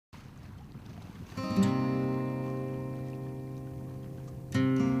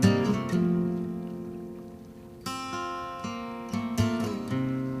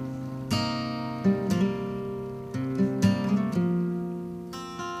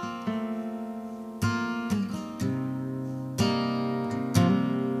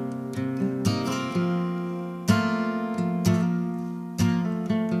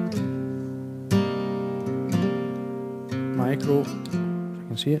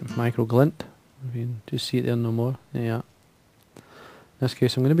see it, micro glint. You can just see it there no more. There you are. In this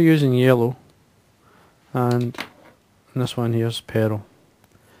case I'm going to be using yellow, and this one here is pearl.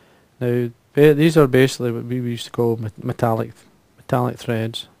 Now these are basically what we used to call metallic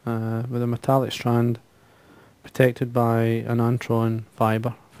threads, with a metallic strand protected by an antron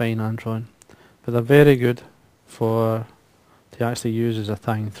fibre, fine antron. But they're very good to actually use as a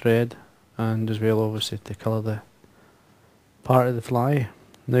tying thread, and as well obviously to colour the part of the fly.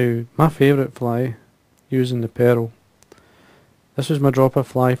 Now my favourite fly using the pearl, this was my dropper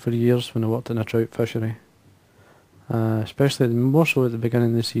fly for years when I worked in a trout fishery, especially more so at the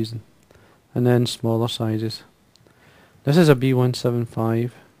beginning of the season, and then smaller sizes. This is a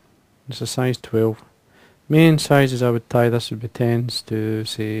B175, it's a size 12. Main sizes I would tie this would be 10s to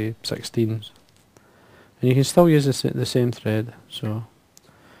say 16s, and you can still use the same thread. So, and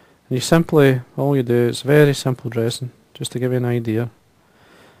you simply, all you do, it's very simple dressing, just to give you an idea.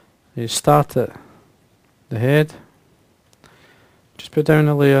 You start at the head, just put down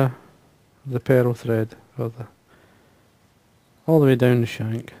a layer of the pearl thread, all the way down the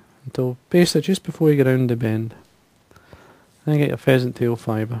shank, until basically just before you get around the bend. Then get your pheasant tail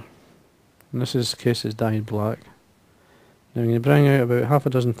fibre, and this case is dyed black. Now I'm going to bring out about half a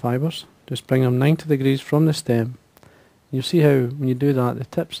dozen fibres, just bring them 90 degrees from the stem. You'll see how when you do that the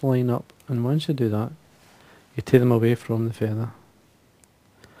tips line up, and once you do that you take them away from the feather.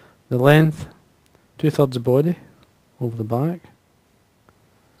 The length, 2/3 the body over the back.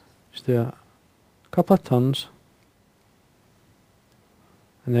 Just do a couple of turns,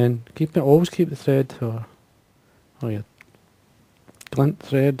 and then always keep the thread or your glint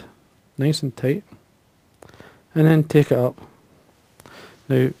thread nice and tight, and then take it up.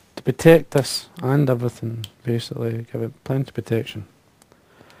 Now to protect this and everything, basically give it plenty of protection,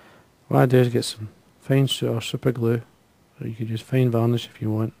 what I do is get some fine or super glue, or you could use fine varnish if you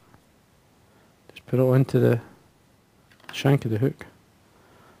want. Just put it onto the shank of the hook.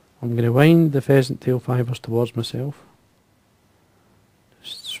 I'm going to wind the pheasant tail fibres towards myself.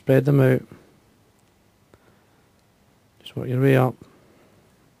 Just spread them out. Just work your way up.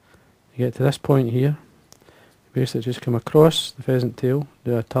 You get to this point here, you basically just come across the pheasant tail,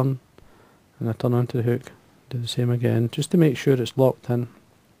 do a turn, and a turn onto the hook. Do the same again, just to make sure it's locked in.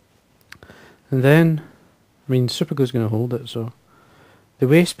 And then, I mean, super glue's going to hold it, so the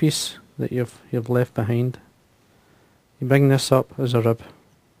waste piece that you've left behind, you bring this up as a rib.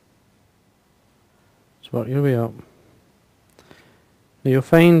 So work your way up. Now you'll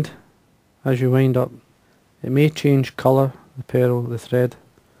find as you wind up, it may change colour, the pearl, the thread.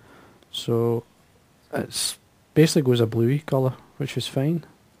 So it's basically goes a bluey colour, which is fine,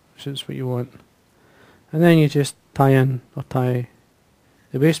 which is what you want. And then you just tie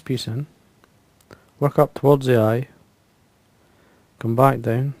the waste piece in, work up towards the eye, come back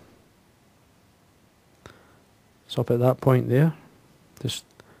down, stop at that point there, just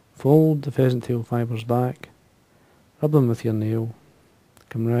fold the pheasant tail fibres back, rub them with your nail,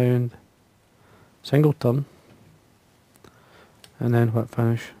 come round, single turn, and then what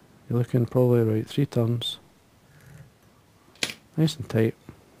finish? You're looking probably about 3 turns, nice and tight.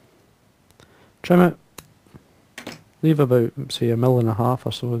 Trim it, leave about say 1.5 mils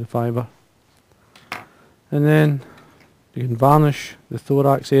or so of the fibre, and then you can varnish the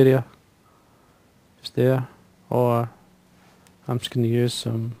thorax area just there, or I'm just going to use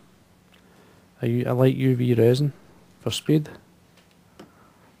some a light UV resin for speed.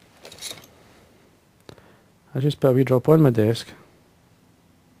 I just put a wee drop on my desk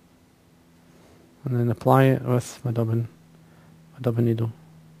and then apply it with my dubbing needle.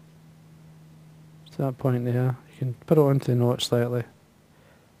 To that point there, you can put it onto the notch slightly,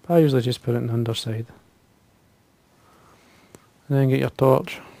 but I usually just put it on the underside. And then get your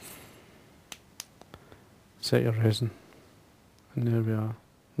torch, set your resin, and there we are.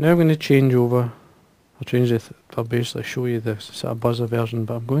 Now I'm going to change over, I'll basically show you the sort of buzzer version,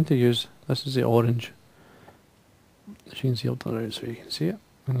 but I'm going to use, this is the orange. The machine's here turn around so you can see it,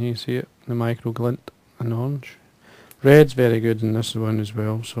 and you can see it, the micro glint and orange. Red's very good in this one as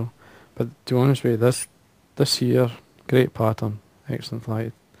well, so, but to be honest with you, this here, great pattern, excellent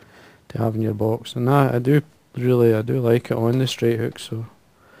fly to have in your box, and I do like it on the straight hook. So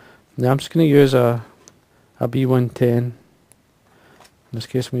now I'm just going to use a B110. In this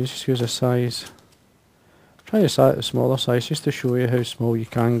case we just use a size, try a smaller size just to show you how small you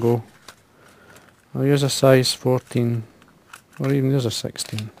can go. I'll use a size 14, or even there's a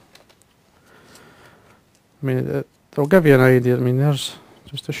 16. I mean, it'll give you an idea. I mean, there's,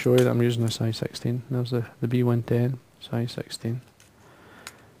 just to show you that I'm using a size 16, there's the B110, size 16.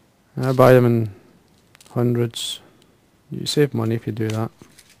 And I buy them in hundreds. You save money if you do that.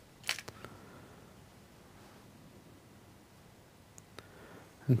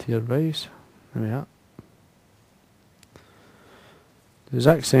 into your vise. There we are. The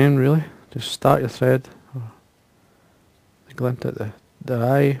exact same really, just start your thread, or the glint at the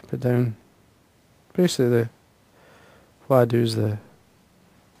eye, put down, basically what I do is the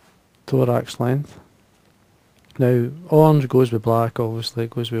thorax length. Now orange goes with black, obviously, it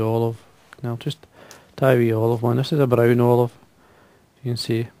goes with olive. Now just tie a wee olive one. This is a brown olive, you can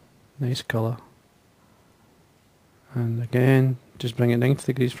see, nice colour. And again, just bring it 90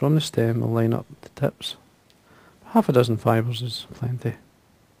 degrees from the stem and line up the tips. Half a dozen fibres is plenty.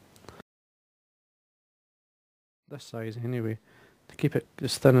 This size anyway, to keep it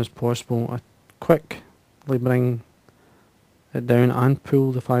as thin as possible, I quickly bring it down and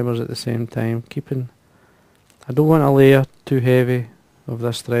pull the fibres at the same time, keeping, I don't want a layer too heavy of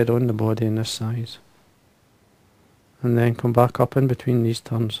this thread on the body in this size. And then come back up in between these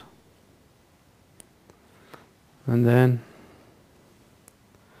turns. And then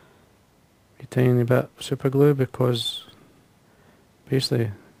a tiny bit of super glue, because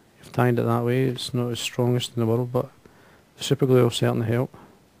basically you've tied it that way, it's not as strongest in the world, but the super glue will certainly help.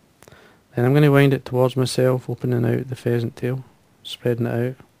 Then I'm going to wind it towards myself, opening out the pheasant tail, spreading it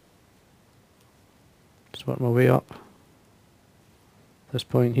out. Just work my way up. This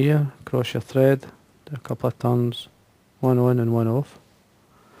point here, cross your thread, do a couple of turns, one on and one off.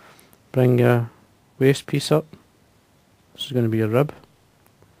 Bring your waist piece up. This is going to be your rib.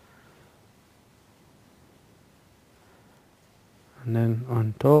 And then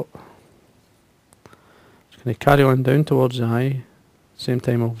on top, just going to carry on down towards the eye, same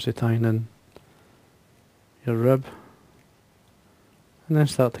time obviously tying in your rib, and then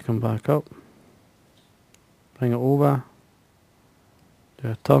start to come back up, bring it over, do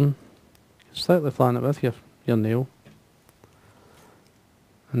a turn, slightly flatten it with your nail,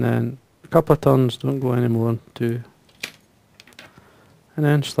 and then a couple of turns, don't go any more than 2, and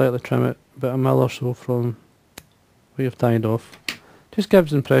then slightly trim it about a mil or so from where you've tied off. Just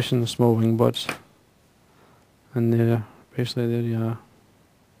gives the impression of small wing buds. And there, basically there you are.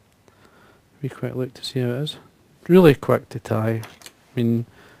 Be quick look to see how it is. Really quick to tie. I mean,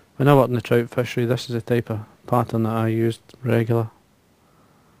 when I worked in the trout fishery, this is the type of pattern that I used regular.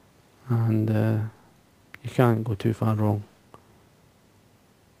 And you can't go too far wrong.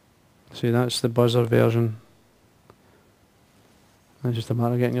 See, that's the buzzer version. And just a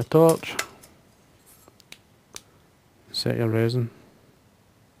matter of getting your torch. Set your resin.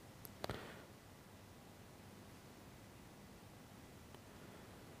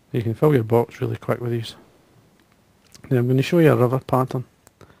 You can fill your box really quick with these. Now I'm going to show you a river pattern.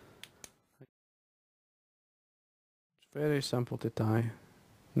 It's very simple to tie.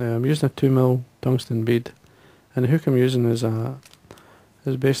 Now I'm using a 2mm tungsten bead, and the hook I'm using is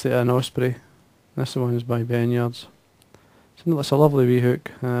basically an osprey. This one is by Benyards. It's a lovely wee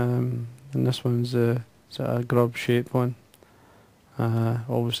hook, and this one's a grub shaped one,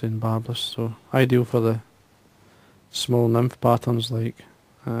 obviously in barbless, so ideal for the small nymph patterns, like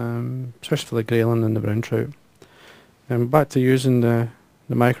especially for the greyling and the brown trout. Back to using the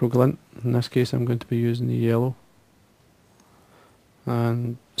micro glint. In this case I'm going to be using the yellow,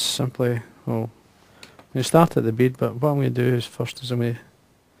 and simply, well, I'm going to start at the bead, but what I'm going to do is first is I'm going to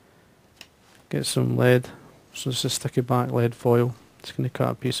get some lead. So this is sticky back lead foil. Just going to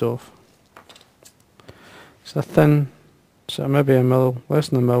cut a piece off. It's a thin, so maybe a mil, less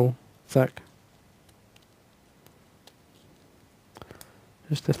than a mil thick,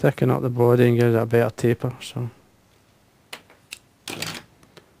 just to thicken up the body and give it a better taper. So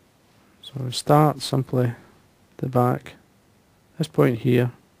we start simply the back, this point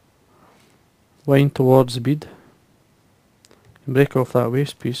here, wind towards the bead, and break off that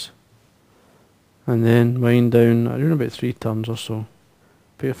waist piece, and then wind down around about 3 turns or so.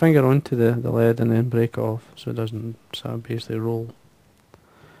 Put your finger onto the lead and then break it off so it doesn't sort of basically roll.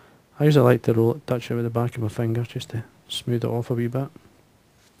 I usually like to roll it, touch it with the back of my finger just to smooth it off a wee bit.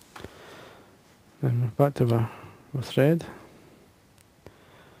 Then back to our thread.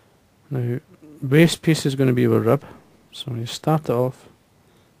 Now, waist piece is going to be our rib, so you start it off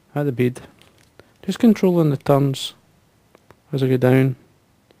at the bead, just controlling the turns as I go down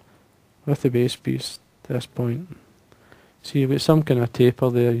with the base piece to this point. See, you've got some kind of taper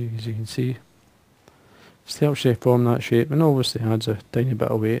there, as you can see. Just helps you form that shape, and obviously adds a tiny bit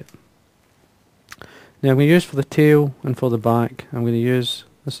of weight. Now I'm going to use for the tail and for the back, I'm going to use,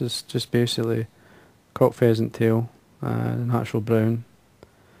 this is just basically cock pheasant tail, natural brown.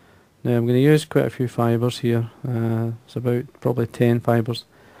 Now I'm going to use quite a few fibres here, it's about probably 10 fibres,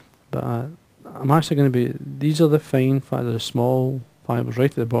 but I'm actually going to be, these are the fine, the small fibres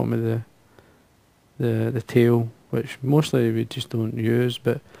right at the bottom of the tail which mostly we just don't use,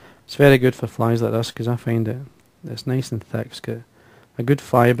 but it's very good for flies like this because I find it's nice and thick. It's got a good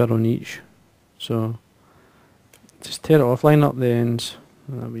fibre on each, so just tear it off, line up the ends.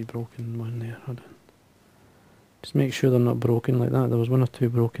 That'll be broken one there. Hold on. Just make sure they're not broken like that. There was one or two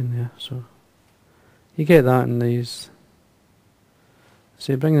broken there, so you get that in these.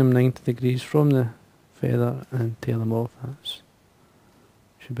 So bring them 90 degrees from the feather and tear them off. That's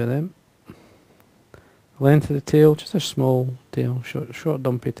should be them. Length of the tail, just a small tail, short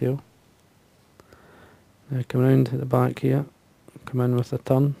dumpy tail. Now come round to the back here, come in with a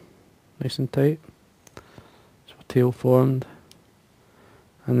turn, nice and tight. So tail formed,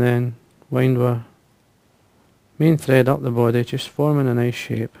 and then wind our main thread up the body, just forming a nice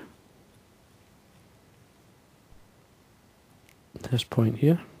shape. This point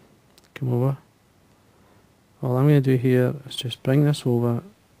here, come over. All I'm going to do here is just bring this over,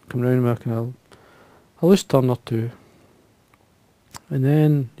 come round with a loose turn or two, and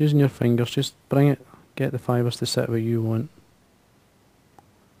then using your fingers just bring it, get the fibres to sit where you want,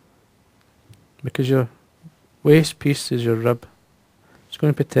 because your waist piece is your rib. It's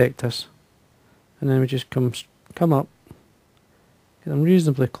going to protect us, and then we just come up, get them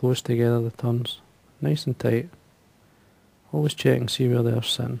reasonably close together, the turns, nice and tight. Always check and see where they're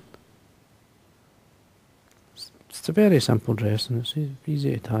sitting. It's a very simple dress and it's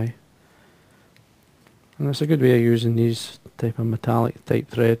easy to tie. And it's a good way of using these type of metallic type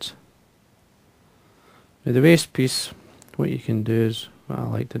threads. Now the waist piece, what you can do is, what I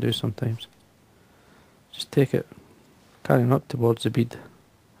like to do sometimes, just take it, carry it up towards the bead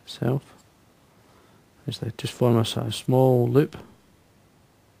itself. Just form a sort of small loop.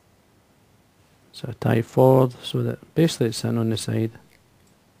 So tie forward so that basically it's sitting on the side.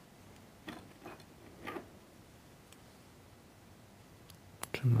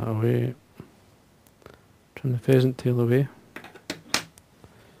 Trim that away. Trim the pheasant tail away.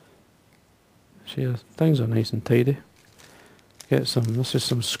 See, things are nice and tidy. Get some, this is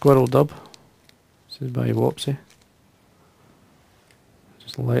some squirrel dub. This is by Wopsy.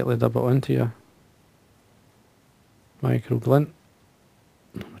 Just lightly dub it onto your micro glint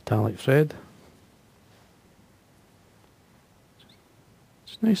metallic thread.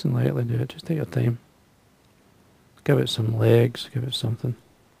 Just nice and lightly do it, just take your time. Give it some legs, give it something.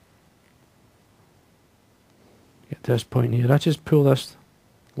 Get to this point here. I just pull this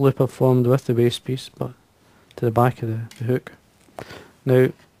loop I've formed with the waist piece but to the back of the hook.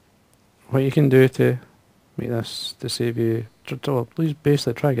 Now what you can do to make this, to save you, please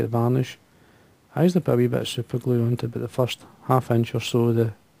basically try to get the varnish. I usually put a wee bit of super glue onto about the first half inch or so of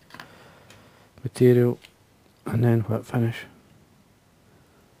the material, and then whip finish.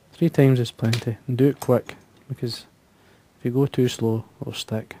 3 times is plenty, and do it quick, because if you go too slow it'll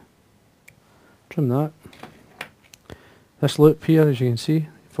stick. Trim that. This loop here, as you can see,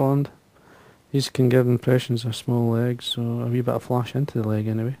 formed. These can give impressions of small legs, so a wee bit of flash into the leg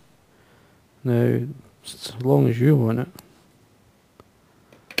anyway. Now, as long as you want it.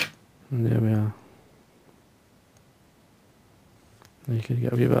 And there we are. Now you can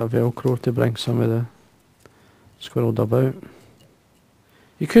get a wee bit of velcro to bring some of the squirrel dub out.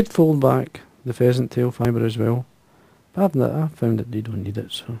 You could fold back the pheasant tail fibre as well, but I've found that you don't need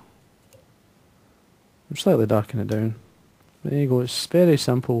it, so I'm slightly darkening it down. There you go, it's very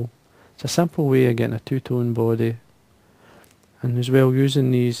simple. It's a simple way of getting a two-tone body, and as well using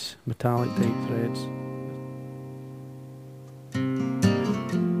these metallic type threads.